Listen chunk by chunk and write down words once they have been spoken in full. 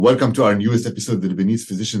Welcome to our newest episode of the Lebanese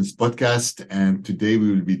Physicians Podcast. And today we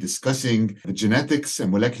will be discussing the genetics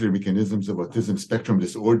and molecular mechanisms of autism spectrum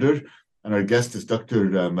disorder. And our guest is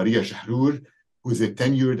Dr. Maria Chahrour, who is a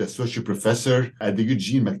tenured associate professor at the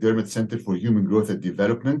Eugene McDermott Center for Human Growth and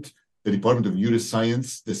Development, the Department of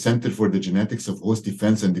Neuroscience, the Center for the Genetics of Host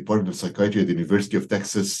Defense, and Department of Psychiatry at the University of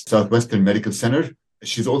Texas Southwestern Medical Center.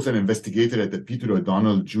 She's also an investigator at the Peter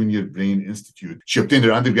O'Donnell Jr. Brain Institute. She obtained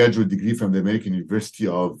her undergraduate degree from the American University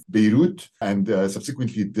of Beirut and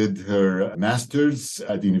subsequently did her master's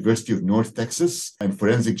at the University of North Texas in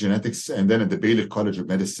forensic genetics, and then at the Baylor College of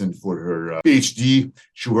Medicine for her PhD.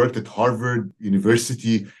 She worked at Harvard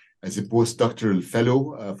University as a postdoctoral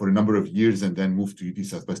fellow for a number of years and then moved to UT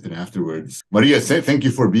Southwestern afterwards. Maria, thank you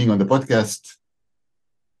for being on the podcast.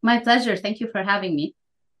 My pleasure. Thank you for having me.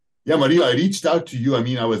 Yeah, Maria, I reached out to you.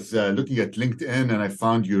 I was looking at LinkedIn and I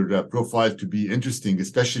found your profile to be interesting,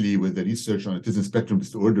 especially with the research on autism spectrum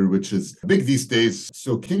disorder, which is big these days.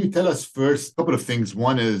 So can you tell us first a couple of things?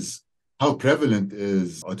 One is, how prevalent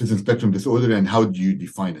is autism spectrum disorder and how do you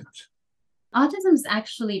define it? Autism is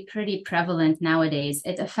actually pretty prevalent nowadays.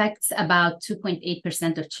 It affects about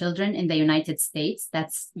 2.8% of children in the United States.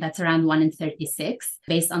 That's around 1 in 36,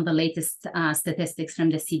 based on the latest statistics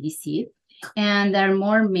from the CDC. And there are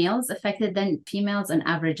more males affected than females, on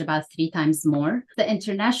average about 3 times more. The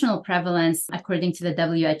international prevalence, according to the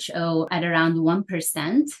WHO, at around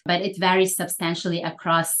 1%, but it varies substantially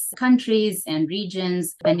across countries and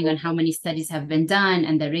regions, depending on how many studies have been done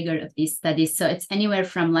and the rigor of these studies. So it's anywhere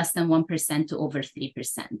from less than 1% to over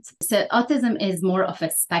 3%. So autism is more of a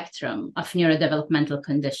spectrum of neurodevelopmental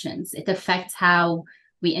conditions. It affects how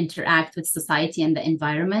we interact with society and the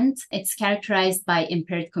environment. It's characterized by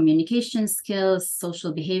impaired communication skills,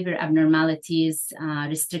 social behavior abnormalities,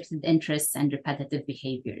 restricted interests, and repetitive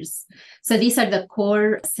behaviors. So these are the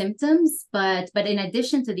core symptoms, but in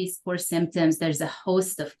addition to these core symptoms, there's a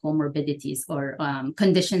host of comorbidities or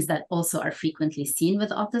conditions that also are frequently seen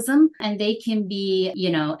with autism. And they can be,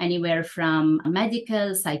 anywhere from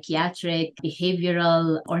medical, psychiatric,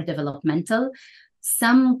 behavioral, or developmental.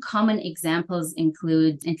 Some common examples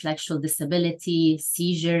include intellectual disability,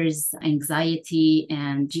 seizures, anxiety,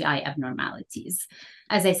 and GI abnormalities.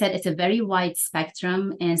 As I said, it's a very wide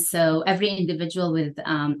spectrum. And so every individual with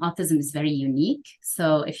autism is very unique.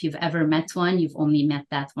 So if you've ever met one, you've only met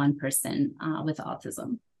that one person with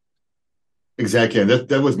autism. Exactly. And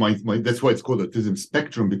that was that's why it's called autism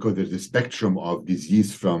spectrum, because there's a spectrum of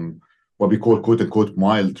disease from what we call quote unquote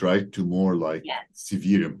mild, right, to more like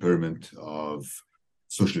severe impairment of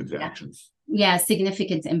social interactions. Yeah,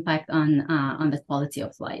 significant impact on the quality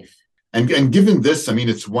of life. And given this,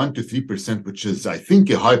 it's 1 to 3%, which is, I think,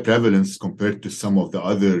 a high prevalence compared to some of the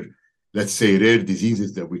other, let's say, rare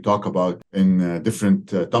diseases that we talk about in different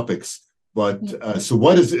topics. But so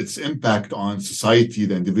what is its impact on society,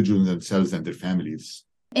 the individuals themselves and their families?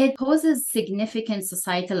 It poses significant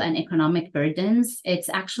societal and economic burdens. It's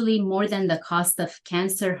actually more than the cost of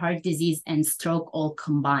cancer, heart disease, and stroke all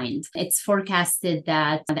combined. It's forecasted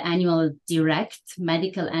that the annual direct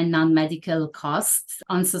medical and non-medical costs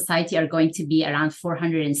on society are going to be around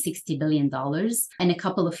 $460 billion in a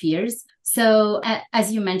couple of years. So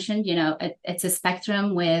as you mentioned, it's a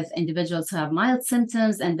spectrum with individuals who have mild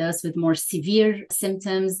symptoms and those with more severe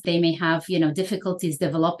symptoms. They may have, difficulties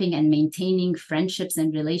developing and maintaining friendships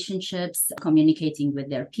and relationships, communicating with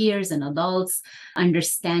their peers and adults,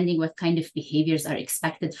 understanding what kind of behaviors are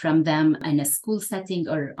expected from them in a school setting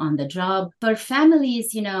or on the job. For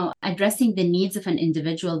families, addressing the needs of an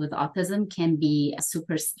individual with autism can be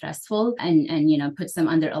super stressful and puts them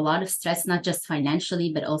under a lot of stress, not just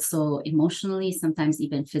financially, but also emotionally, sometimes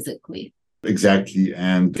even physically. Exactly.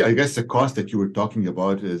 And I guess the cost that you were talking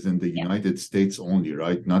about is in the United States only,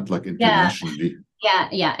 right? Not like internationally.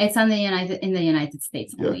 Yeah. It's in the United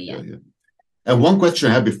States only. Yeah. And one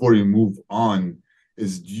question I have before you move on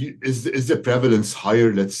is the prevalence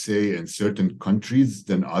higher, let's say, in certain countries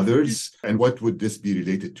than others? And what would this be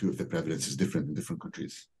related to if the prevalence is different in different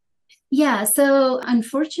countries? Yeah, so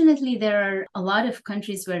unfortunately, there are a lot of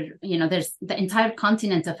countries where, there's the entire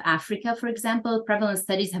continent of Africa, for example, prevalence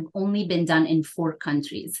studies have only been done in 4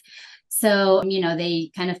 countries. So,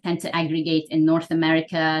 they kind of tend to aggregate in North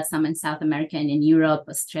America, some in South America, and in Europe,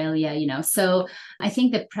 Australia, So I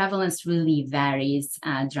think the prevalence really varies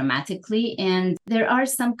dramatically. And there are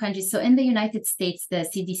some countries. So in the United States, the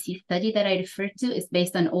CDC study that I referred to is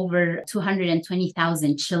based on over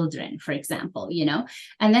 220,000 children, for example,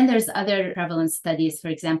 And then there's other prevalence studies. For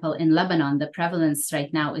example, in Lebanon, the prevalence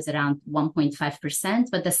right now is around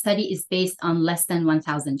 1.5%, but the study is based on less than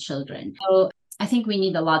 1,000 children. So I think we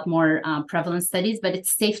need a lot more prevalence studies, but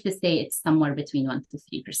it's safe to say it's somewhere between 1% to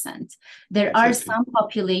 3%. There are some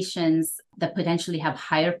populations that potentially have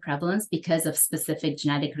higher prevalence because of specific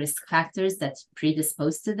genetic risk factors that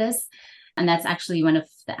predispose to this. And that's actually one of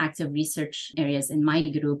the active research areas in my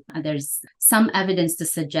group. There's some evidence to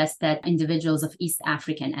suggest that individuals of East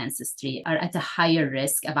African ancestry are at a higher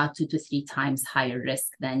risk, about 2 to 3 times higher risk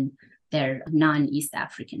than their non-East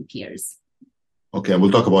African peers. Okay,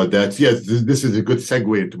 we'll talk about that. Yes, this is a good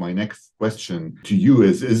segue into my next question to you.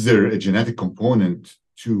 Is there a genetic component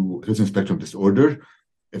to autism spectrum disorder?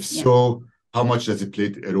 If so, how much does it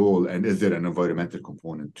play a role? And is there an environmental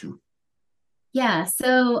component too? Yeah,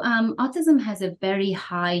 so autism has a very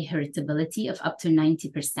high heritability of up to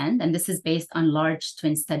 90%, and this is based on large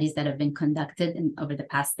twin studies that have been conducted over the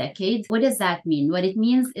past decade. What does that mean? What it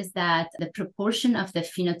means is that the proportion of the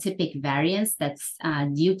phenotypic variance that's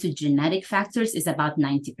due to genetic factors is about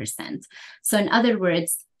 90%. So in other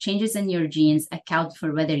words, changes in your genes account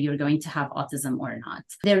for whether you're going to have autism or not.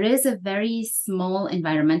 There is a very small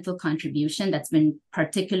environmental contribution that's been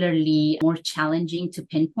particularly more challenging to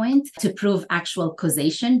pinpoint to prove actual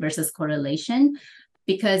causation versus correlation,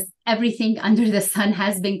 because everything under the sun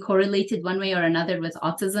has been correlated one way or another with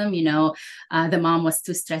autism. You know, the mom was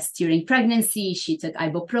too stressed during pregnancy, she took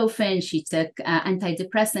ibuprofen, she took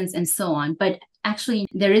antidepressants, and so on. But actually,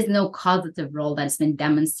 there is no causative role that's been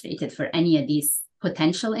demonstrated for any of these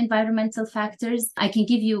potential environmental factors. I can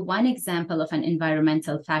give you one example of an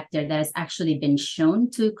environmental factor that has actually been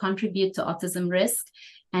shown to contribute to autism risk,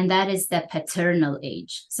 and that is the paternal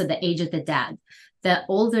age, so the age of the dad. The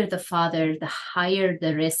older the father, the higher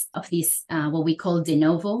the risk of these, what we call de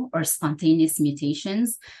novo or spontaneous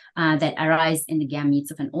mutations that arise in the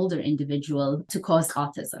gametes of an older individual to cause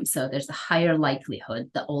autism. So there's a higher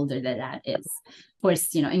likelihood the older the dad is. Of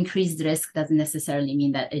course, you know, increased risk doesn't necessarily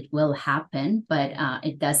mean that it will happen, but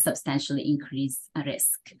it does substantially increase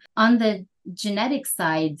risk. On the genetic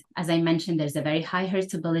side, as I mentioned, there's a very high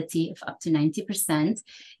heritability of up to 90%.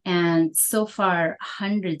 And so far,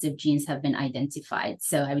 hundreds of genes have been identified.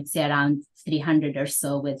 So I would say around 300 or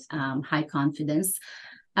so with high confidence.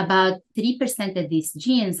 About 3% of these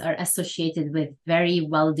genes are associated with very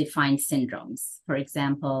well-defined syndromes. For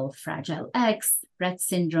example, Fragile X, Rett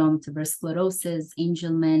syndrome, tuberous sclerosis,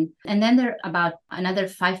 Angelman. And then there are about another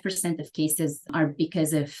 5% of cases are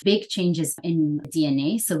because of big changes in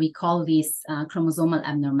DNA. So we call these chromosomal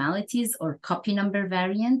abnormalities or copy number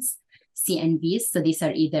variants, CNVs. So these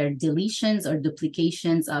are either deletions or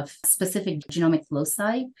duplications of specific genomic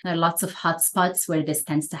loci. There are lots of hotspots where this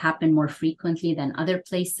tends to happen more frequently than other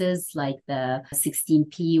places, like the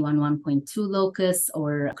 16p11.2 locus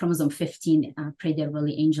or chromosome 15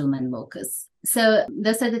 Prader-Willi Angelman locus. So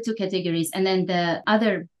those are the two categories. And then the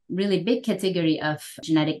other really big category of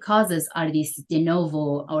genetic causes are these de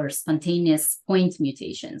novo or spontaneous point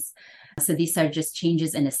mutations. So these are just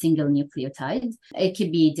changes in a single nucleotide. It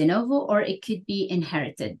could be de novo or it could be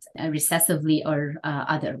inherited recessively or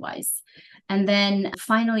otherwise. And then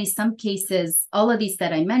finally, some cases, all of these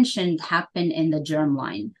that I mentioned happen in the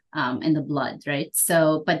germline, in the blood, right?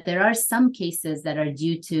 So, but there are some cases that are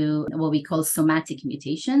due to what we call somatic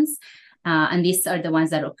mutations. And these are the ones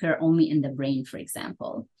that occur only in the brain, for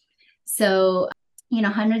example. So, you know,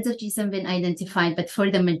 hundreds of genes have been identified, but for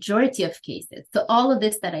the majority of cases, so all of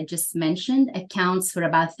this that I just mentioned accounts for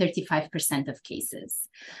about 35% of cases.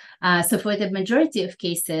 So for the majority of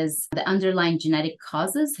cases, the underlying genetic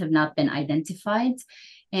causes have not been identified.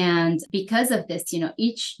 And because of this, you know,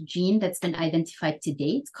 each gene that's been identified to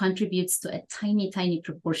date contributes to a tiny, tiny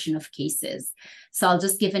proportion of cases. So I'll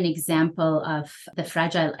just give an example of the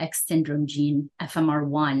Fragile X syndrome gene,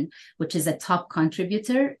 FMR1, which is a top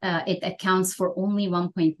contributor. It accounts for only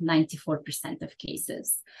 1.94% of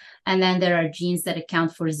cases. And then there are genes that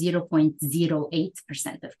account for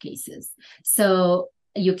 0.08% of cases. So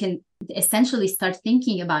you can essentially start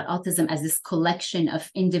thinking about autism as this collection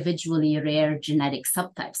of individually rare genetic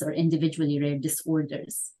subtypes or individually rare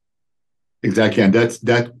disorders. Exactly. And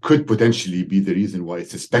that could potentially be the reason why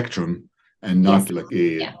it's a spectrum and not like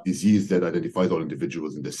a disease that identifies all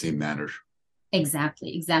individuals in the same manner.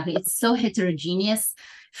 Exactly. It's so heterogeneous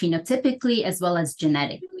phenotypically as well as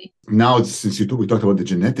genetically. Now, since we talked about the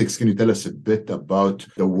genetics, can you tell us a bit about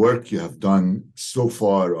the work you have done so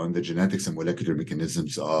far on the genetics and molecular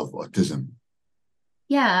mechanisms of autism?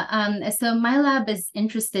 Yeah, so my lab is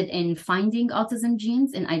interested in finding autism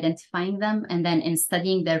genes and identifying them, and then in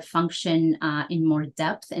studying their function in more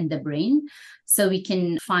depth in the brain. So we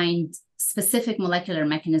can find specific molecular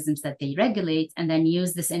mechanisms that they regulate, and then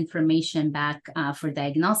use this information back for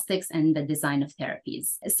diagnostics and the design of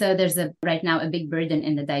therapies. So there's right now a big burden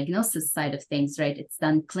in the diagnosis side of things, right? It's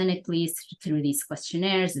done clinically through these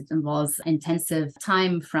questionnaires. It involves intensive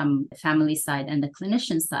time from the family side and the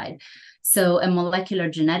clinician side. So a molecular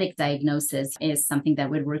genetic diagnosis is something that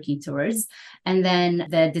we're working towards. And then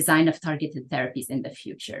the design of targeted therapies in the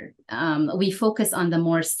future. We focus on the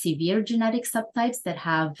more severe genetic subtypes that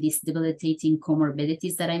have these debilitating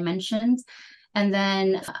comorbidities that I mentioned. And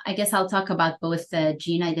then I guess I'll talk about both the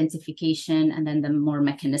gene identification and then the more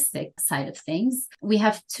mechanistic side of things. We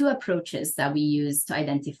have two approaches that we use to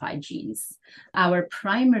identify genes. Our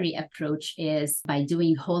primary approach is by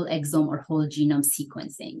doing whole exome or whole genome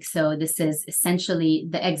sequencing. So this is essentially,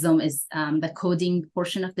 the exome is the coding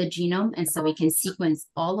portion of the genome. And so we can sequence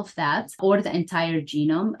all of that or the entire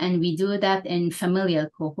genome. And we do that in familial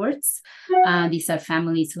cohorts. These are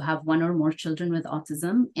families who have one or more children with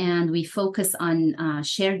autism. And we focus on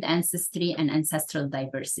shared ancestry and ancestral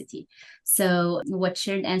diversity. So what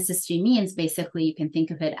shared ancestry means, basically, you can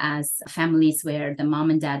think of it as families where the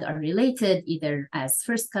mom and dad are related, either as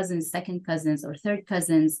first cousins, second cousins, or third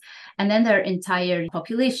cousins. And then there are entire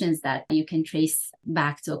populations that you can trace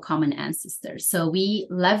back to a common ancestor. So we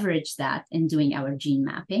leverage that in doing our gene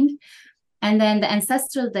mapping. And then the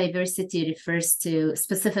ancestral diversity refers to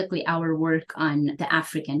specifically our work on the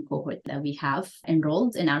African cohort that we have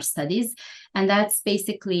enrolled in our studies. And that's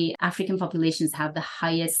basically African populations have the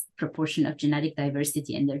highest proportion of genetic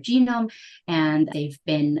diversity in their genome, and they've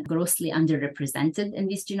been grossly underrepresented in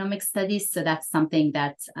these genomic studies. So that's something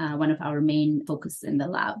that's one of our main focus in the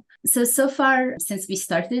lab. So far, since we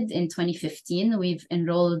started in 2015, we've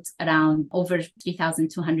enrolled around over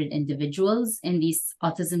 3,200 individuals in these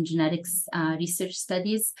autism genetics research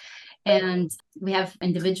studies. And we have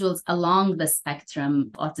individuals along the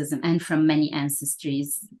spectrum of autism and from many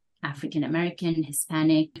ancestries: African American,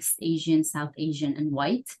 Hispanic, East Asian, South Asian, and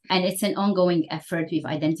white. And it's an ongoing effort. We've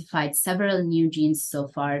identified several new genes so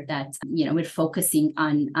far that, we're focusing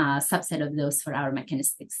on a subset of those for our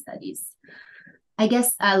mechanistic studies. I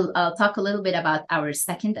guess I'll talk a little bit about our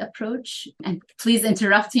second approach, and please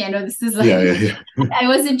interrupt me. I know this is I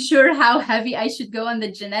wasn't sure how heavy I should go on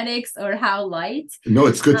the genetics or how light. No,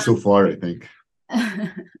 it's good so far, I think.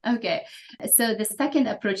 Okay, so the second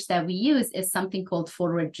approach that we use is something called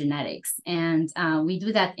forward genetics, and we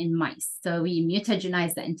do that in mice. So we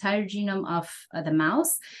mutagenize the entire genome of the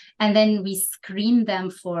mouse, and then we screen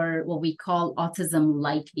them for what we call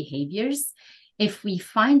autism-like behaviors. If we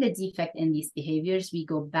find a defect in these behaviors, we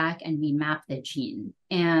go back and we map the gene.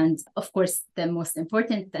 And of course, the most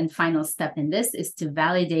important and final step in this is to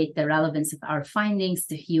validate the relevance of our findings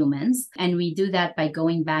to humans. And we do that by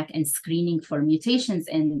going back and screening for mutations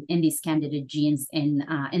in these candidate genes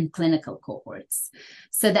in clinical cohorts.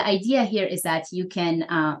 So the idea here is that you can,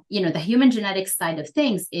 the human genetics side of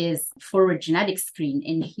things is forward genetic screen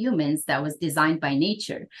in humans that was designed by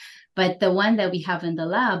nature. But the one that we have in the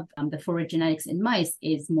lab, the forward genetics in mice,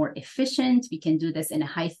 is more efficient. We can do this in a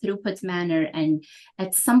high throughput manner. And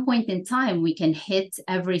at some point in time, we can hit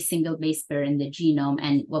every single base pair in the genome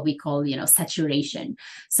and what we call, saturation.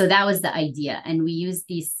 So that was the idea. And we use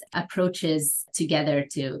these approaches together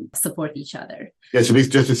to support each other. Yeah, so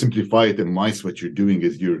just to simplify it, in mice, what you're doing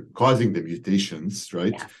is you're causing the mutations,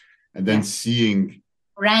 right? Yeah. And then seeing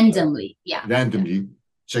randomly,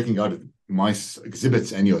 checking out if mice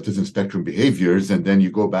exhibits any autism spectrum behaviors, and then you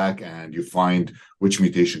go back and you find which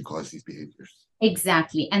mutation caused these behaviors.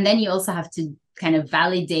 Exactly. And then you also have to kind of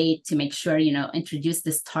validate to make sure, introduce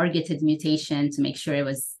this targeted mutation to make sure it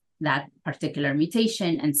was that particular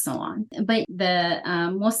mutation and so on. But the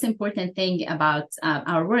most important thing about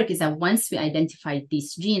our work is that once we identified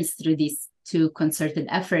these genes through these two concerted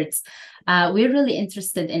efforts, we're really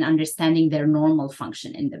interested in understanding their normal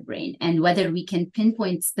function in the brain and whether we can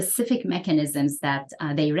pinpoint specific mechanisms that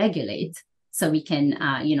they regulate, so we can,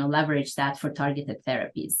 leverage that for targeted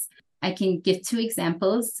therapies. I can give two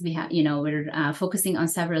examples. We have, we're focusing on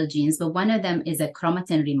several genes, but one of them is a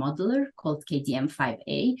chromatin remodeler called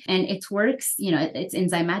KDM5A. And it works, its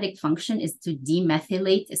enzymatic function is to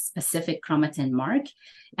demethylate a specific chromatin mark.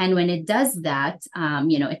 And when it does that,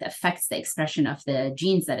 it affects the expression of the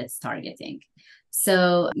genes that it's targeting.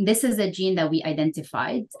 So this is a gene that we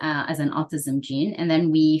identified as an autism gene. And then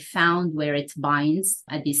we found where it binds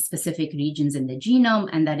at these specific regions in the genome,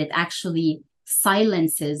 and that it actually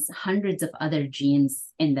silences hundreds of other genes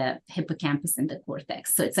in the hippocampus and the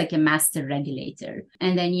cortex. So it's like a master regulator.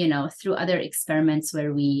 And then, through other experiments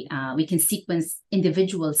where we can sequence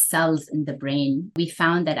individual cells in the brain, we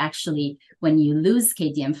found that actually when you lose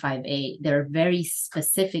KDM5A, there are very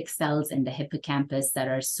specific cells in the hippocampus that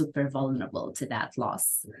are super vulnerable to that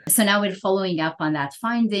loss. So now we're following up on that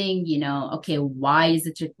finding, okay, why is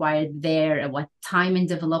it required there? At what time in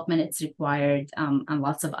development it's required? And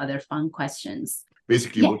lots of other fun questions.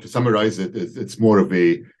 Basically, to summarize it, it's more of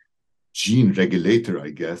a gene regulator,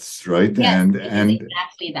 I guess, right? Yes, and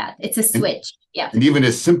exactly that. It's a switch. And even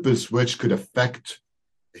a simple switch could affect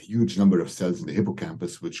a huge number of cells in the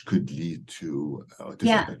hippocampus, which could lead to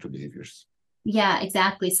autism spectrum behaviors. Yeah,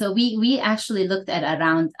 exactly. So we actually looked at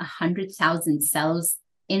around 100,000 cells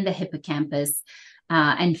in the hippocampus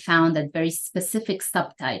and found that very specific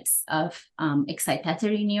subtypes of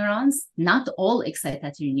excitatory neurons, not all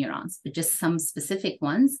excitatory neurons, but just some specific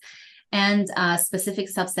ones, and a specific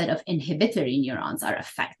subset of inhibitory neurons are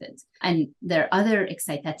affected. And there are other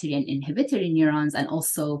excitatory and inhibitory neurons and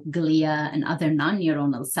also glia and other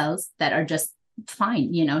non-neuronal cells that are just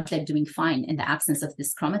fine, they're doing fine in the absence of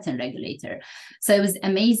this chromatin regulator. So it was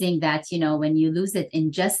amazing that, when you lose it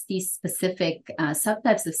in just these specific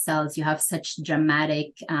subtypes of cells, you have such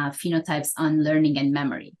dramatic phenotypes on learning and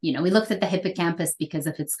memory. We looked at the hippocampus because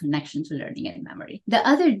of its connection to learning and memory. The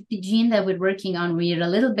other gene that we're working on, we're a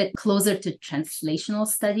little bit closer to translational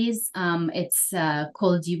studies. It's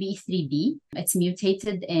called UBE3B. It's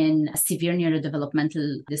mutated in a severe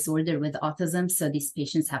neurodevelopmental disorder with autism. So these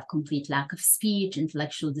patients have complete lack of speech,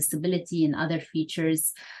 intellectual disability, and other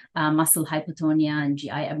features, muscle hypotonia and GI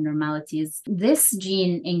abnormalities. This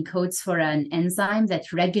gene encodes for an enzyme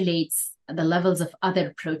that regulates the levels of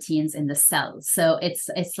other proteins in the cell. So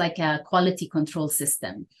it's like a quality control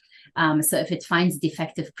system. So if it finds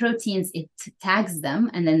defective proteins, it tags them,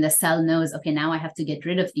 and then the cell knows, okay, now I have to get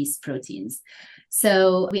rid of these proteins.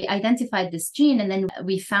 So we identified this gene, and then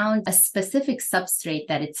we found a specific substrate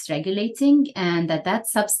that it's regulating, and that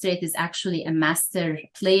substrate is actually a master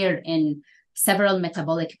player in several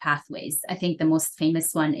metabolic pathways. I think the most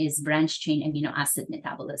famous one is branch chain amino acid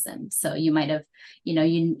metabolism. So you might have,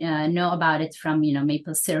 know about it from,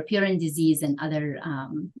 maple syrup urine disease and other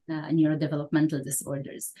neurodevelopmental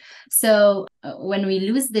disorders. So when we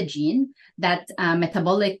lose the gene, that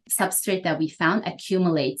metabolic substrate that we found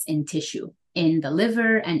accumulates in tissue, in the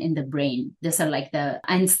liver and in the brain. These are like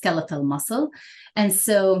and skeletal muscle. And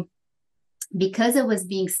so because it was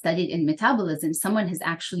being studied in metabolism, someone has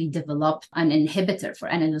actually developed an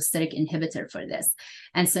allosteric inhibitor for this.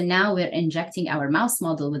 And so now we're injecting our mouse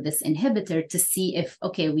model with this inhibitor to see if,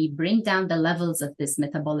 okay, we bring down the levels of this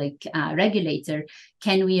metabolic regulator,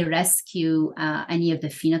 can we rescue any of the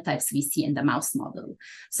phenotypes we see in the mouse model?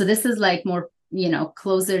 So this is like more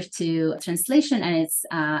closer to translation, and it's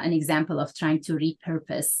an example of trying to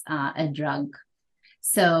repurpose a drug.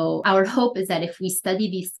 So our hope is that if we study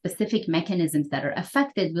these specific mechanisms that are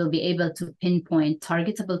affected, we'll be able to pinpoint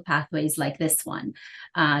targetable pathways like this one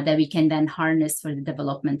that we can then harness for the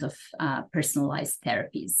development of personalized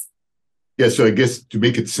therapies. Yeah, so I guess to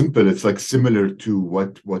make it simple, it's like similar to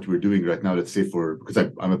what we're doing right now, let's say because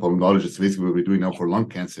I'm a pulmonologist, basically what we're doing now for lung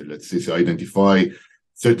cancer, let's say, so identify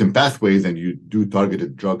certain pathways and you do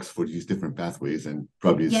targeted drugs for these different pathways, and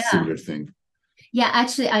probably a similar thing. Yeah,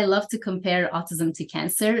 actually, I love to compare autism to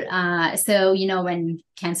cancer. So, when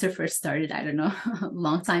cancer first started, I don't know, a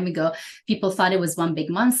long time ago, people thought it was one big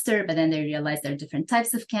monster, but then they realized there are different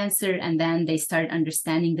types of cancer. And then they started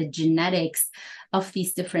understanding the genetics of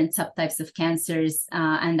these different subtypes of cancers.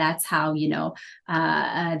 And that's how,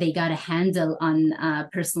 they got a handle on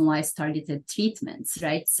personalized targeted treatments,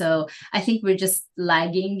 right? So I think we're just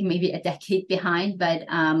lagging maybe a decade behind, but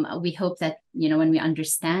we hope that, when we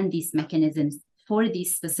understand these mechanisms for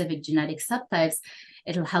these specific genetic subtypes,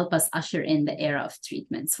 it'll help us usher in the era of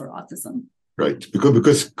treatments for autism. Right.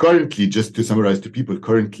 Because currently, just to summarize to people,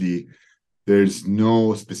 currently, there's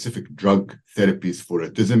no specific drug therapies for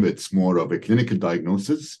autism. It's more of a clinical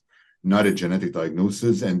diagnosis, not a genetic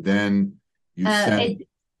diagnosis. And then you send...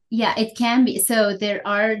 it can be. So there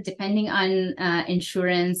are, depending on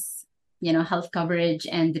insurance, health coverage,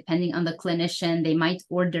 and depending on the clinician, they might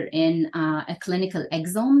order in a clinical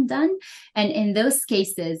exome done. And in those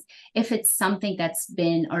cases, if it's something that's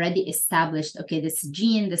been already established, okay, this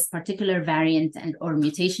gene, this particular variant or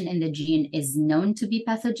mutation in the gene is known to be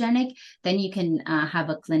pathogenic, then you can have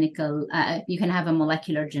a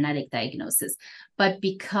molecular genetic diagnosis. But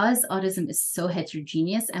because autism is so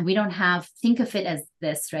heterogeneous, and we don't think of it as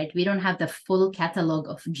this, right? We don't have the full catalog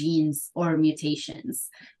of genes or mutations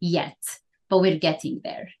yet, but we're getting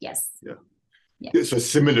there. Yes. Yeah. Yeah. So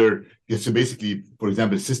similar, yeah, so basically, for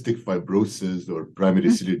example, cystic fibrosis or primary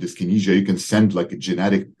ciliary dyskinesia, you can send like a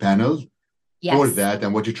genetic panel for that.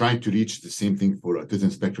 And what you're trying to reach, the same thing for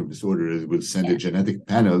autism spectrum disorder, is we'll send a genetic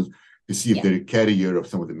panel to see if they're a carrier of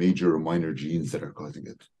some of the major or minor genes that are causing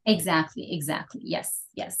it. Exactly. Yes.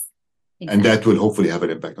 Exactly. And that will hopefully have an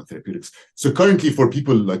impact on therapeutics. So currently for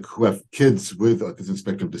people like who have kids with autism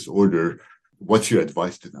spectrum disorder, what's your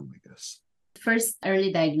advice to them, I guess? First,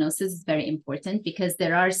 early diagnosis is very important because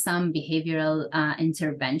there are some behavioral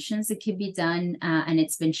interventions that can be done. And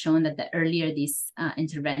it's been shown that the earlier these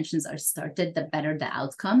interventions are started, the better the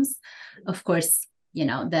outcomes. Of course,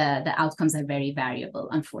 the outcomes are very variable,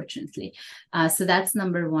 unfortunately. So that's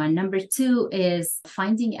number one. Number two is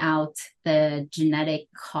finding out the genetic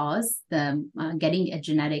cause, getting a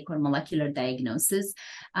genetic or molecular diagnosis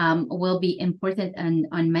will be important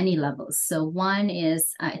on many levels. So one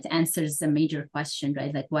is it answers a major question,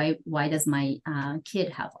 right? Like why does my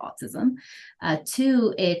kid have autism?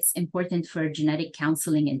 Two, it's important for genetic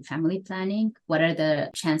counseling and family planning. What are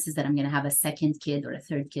the chances that I'm going to have a second kid or a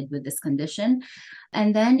third kid with this condition?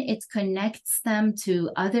 And then it connects them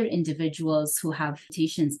to other individuals who have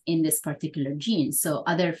mutations in this particular gene. So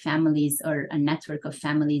other families or a network of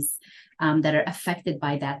families that are affected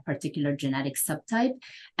by that particular genetic subtype.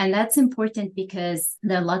 And that's important because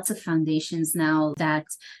there are lots of foundations now that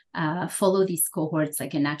follow these cohorts,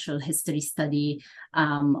 like a natural history study.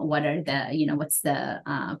 What's the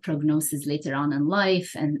prognosis later on in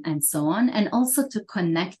life and so on. And also to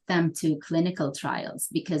connect them to clinical trials,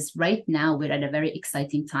 because right now we're at a very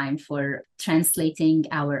exciting time for translating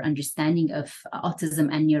our understanding of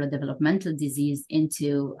autism and neurodevelopmental disease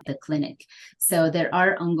into the clinic. So there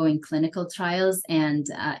are ongoing clinical trials, and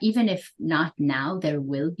even if not now, there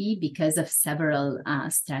will be because of several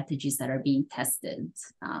strategies that are being tested.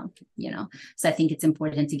 So I think it's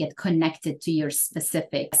important to get connected to your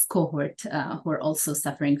specific cohort who are also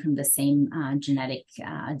suffering from the same genetic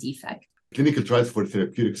defect. Clinical trials for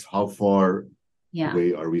therapeutics, how far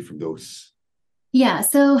away are we from those? Yeah,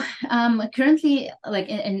 so currently, like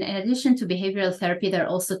in addition to behavioral therapy, there are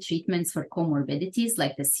also treatments for comorbidities,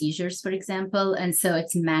 like the seizures, for example. And so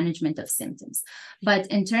it's management of symptoms. But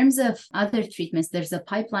in terms of other treatments, there's a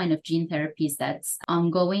pipeline of gene therapies that's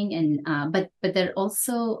ongoing, and but there are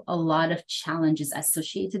also a lot of challenges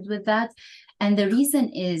associated with that. And the reason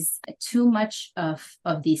is too much of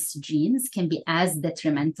these genes can be as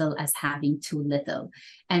detrimental as having too little.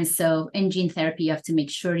 And so in gene therapy, you have to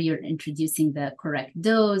make sure you're introducing the correct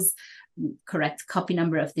dose, correct copy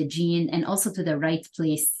number of the gene, and also to the right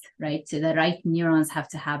place, right? So the right neurons have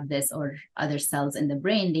to have this, or other cells in the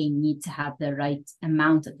brain, they need to have the right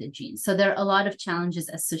amount of the gene. So there are a lot of challenges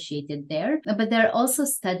associated there. But there are also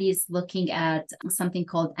studies looking at something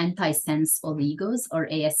called antisense oligos, or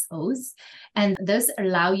ASOs. And those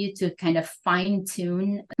allow you to kind of fine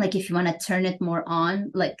tune, like if you want to turn it more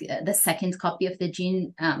on, like the second copy of the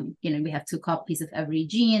gene, we have two copies of every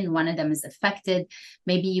gene, one of them is affected.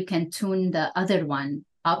 Maybe you can tune the other one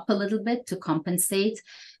up a little bit to compensate.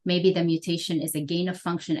 Maybe the mutation is a gain of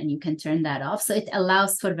function and you can turn that off. So it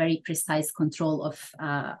allows for very precise control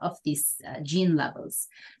of these gene levels.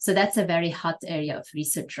 So that's a very hot area of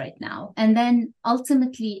research right now. And then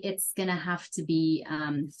ultimately, it's going to have to be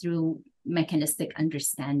through mechanistic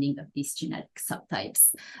understanding of these genetic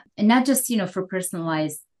subtypes. And not just, for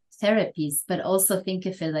personalized therapies, but also think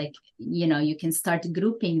of it like, you can start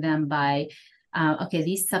grouping them by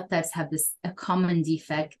these subtypes have a common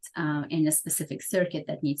defect in a specific circuit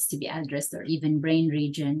that needs to be addressed, or even brain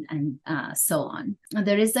region, and so on.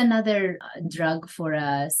 There is another drug for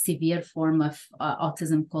a severe form of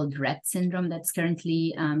autism called Rett syndrome that's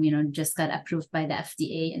currently, just got approved by the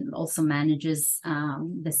FDA, and also manages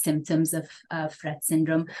the symptoms of Rett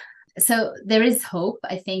syndrome. So there is hope.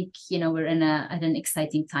 I think, we're at an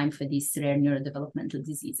exciting time for these rare neurodevelopmental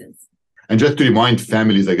diseases. And just to remind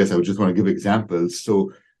families, I guess I would just want to give examples.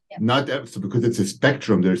 So because it's a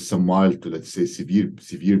spectrum, there's some mild to, let's say,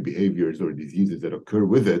 severe behaviors or diseases that occur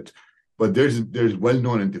with it. But there's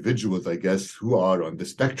well-known individuals, I guess, who are on the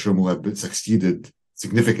spectrum who have succeeded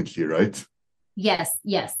significantly, right? Yes.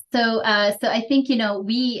 So I think,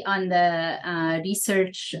 we on the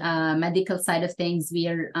research medical side of things, we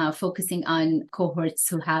are focusing on cohorts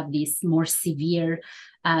who have these more severe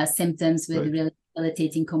symptoms with really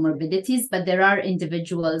debilitating comorbidities, but there are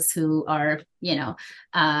individuals who are,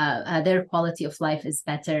 their quality of life is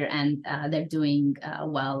better and they're doing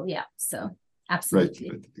well. Yeah. So absolutely.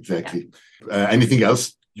 Right. Exactly. Yeah. Anything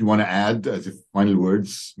else you want to add as a final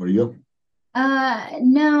words, Maria?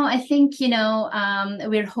 No, I think,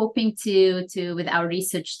 we're hoping to with our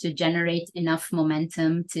research to generate enough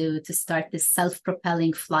momentum to start this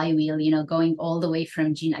self-propelling flywheel, going all the way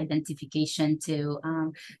from gene identification to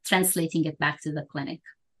translating it back to the clinic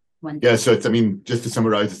one day. Yeah, so just to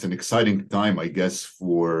summarize, it's an exciting time, I guess,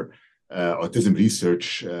 for autism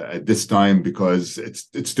research at this time, because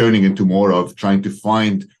it's turning into more of trying to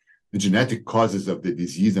find the genetic causes of the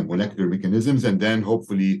disease and molecular mechanisms, and then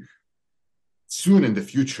hopefully soon in the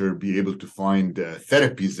future be able to find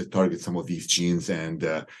therapies that target some of these genes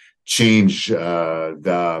and change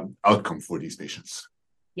the outcome for these patients.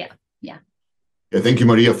 Yeah. Yeah, thank you,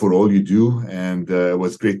 Maria, for all you do, and it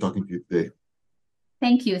was great talking to you today.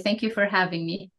 Thank you for having me.